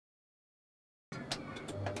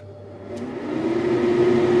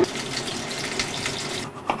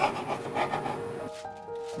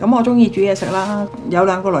咁我中意煮嘢食啦，有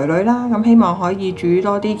2個女啦，咁希望可以煮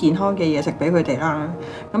多啲健康嘅嘢食俾佢哋啦。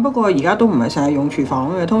咁不過而家都唔係成日用廚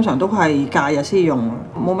房嘅，通常都係假日先用，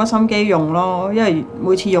冇乜心機用咯。因為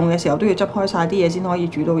每次用嘅時候都要執開晒啲嘢先可以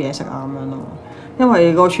煮到嘢食啊咁樣咯。因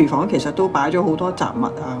為個廚房其實都擺咗好多雜物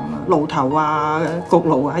啊，爐頭啊、焗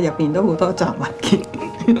爐啊，入邊都好多雜物嘅。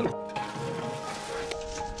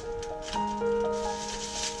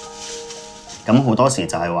咁好多時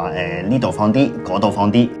就係話呢度放啲，嗰度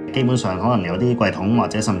放啲，基本上可能有啲櫃桶或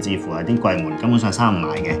者甚至乎係啲櫃門根本上閂唔埋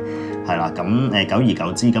嘅，係啦。咁久而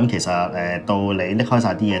久之，咁其實到你拎開晒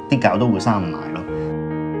啲嘢，啲鉸都會閂唔埋咯。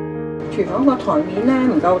廚房個台面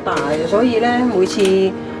咧唔夠大，所以咧每次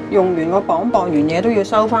用完個磅完嘢都要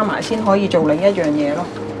收翻埋先可以做另一樣嘢咯，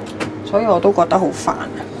所以我都覺得好煩。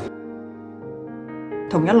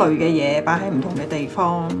同一類嘅嘢擺喺唔同嘅地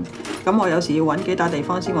方，咁我有時要揾幾笪地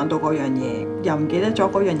方先揾到嗰樣嘢，又唔記得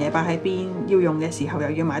咗嗰樣嘢擺喺邊，要用嘅時候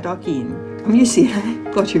又要買多件，咁於是咧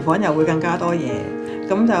個廚房又會更加多嘢，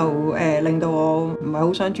咁就令到我唔係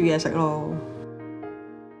好想煮嘢食咯。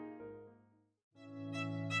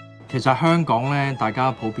其實香港咧，大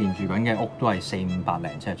家普遍住緊嘅屋都係400-500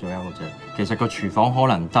零尺左右嘅啫。其實個廚房可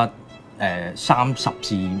能得30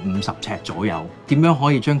至50尺左右。點樣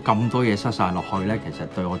可以將咁多嘢塞晒落去咧？其實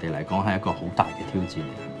對我哋嚟講係一個好大嘅挑戰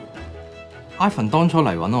嚟。Ivan 當初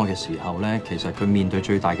嚟揾我嘅時候咧，其實佢面對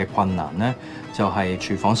最大嘅困難咧，就係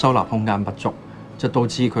廚房收納空間不足，就導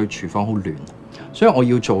致佢廚房好亂。所以我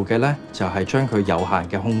要做嘅咧，就係將佢有限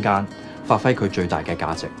嘅空間發揮佢最大嘅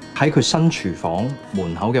價值。喺佢新廚房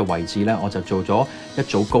門口嘅位置咧，我就做咗一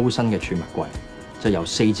組高身嘅儲物櫃，就由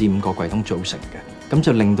4至5個櫃桶組成嘅，咁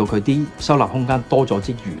就令到佢啲收納空間多咗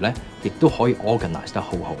之餘咧，亦都可以 organize 得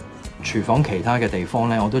好好。廚房其他嘅地方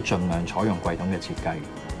咧，我都盡量採用櫃桶嘅設計。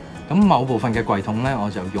咁某部分嘅櫃桶咧，我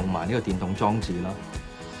就用埋呢個電動裝置啦。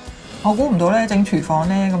我估唔到咧，整廚房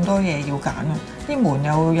咧咁多嘢要揀啊！啲門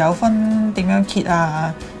又有分點樣揭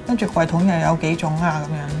啊，跟住櫃桶又有幾種啊咁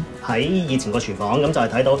樣。喺以前個廚房咁就係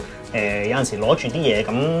睇到有陣時攞住啲嘢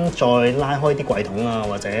咁再拉開啲櫃桶啊，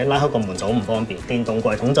或者拉開個門就好唔方便。電動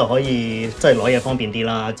櫃桶就可以即係攞嘢方便啲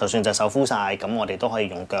啦。就算隻手敷晒，咁我哋都可以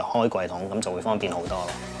用腳開櫃桶，咁就會方便好多咯。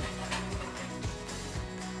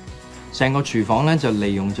成個廚房咧就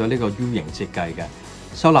利用咗呢個 U 型設計嘅，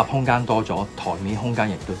收納空間多咗，台面空間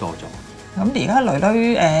亦都多咗。咁而家女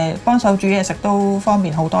女幫手煮嘢食都方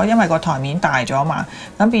便好多，因為個台面大咗嘛，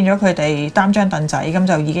咁變咗佢哋擔張凳仔，咁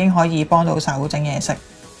就已經可以幫到手整嘢食。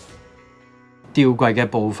吊櫃嘅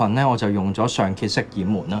部分咧，我就用咗上揭式掩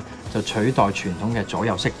門啦，就取代傳統嘅左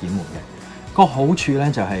右式掩門嘅。個好處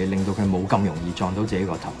咧就係令到佢冇咁容易撞到自己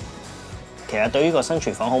個頭。其實對於個新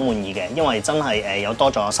廚房好滿意嘅，因為真係有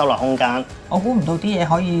多咗收納空間。我估唔到啲嘢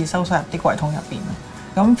可以收晒入啲櫃桶入邊啊！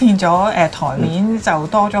咁變咗台面就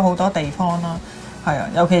多咗好多地方啦。係啊，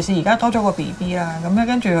尤其是而家多咗個 BB 啦，咁咧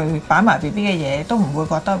跟住擺埋 BB 嘅嘢都唔會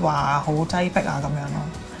覺得話好擠迫啊咁樣咯，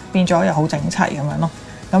變咗又好整齊咁樣咯，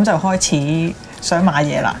咁就開始想買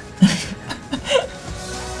嘢啦。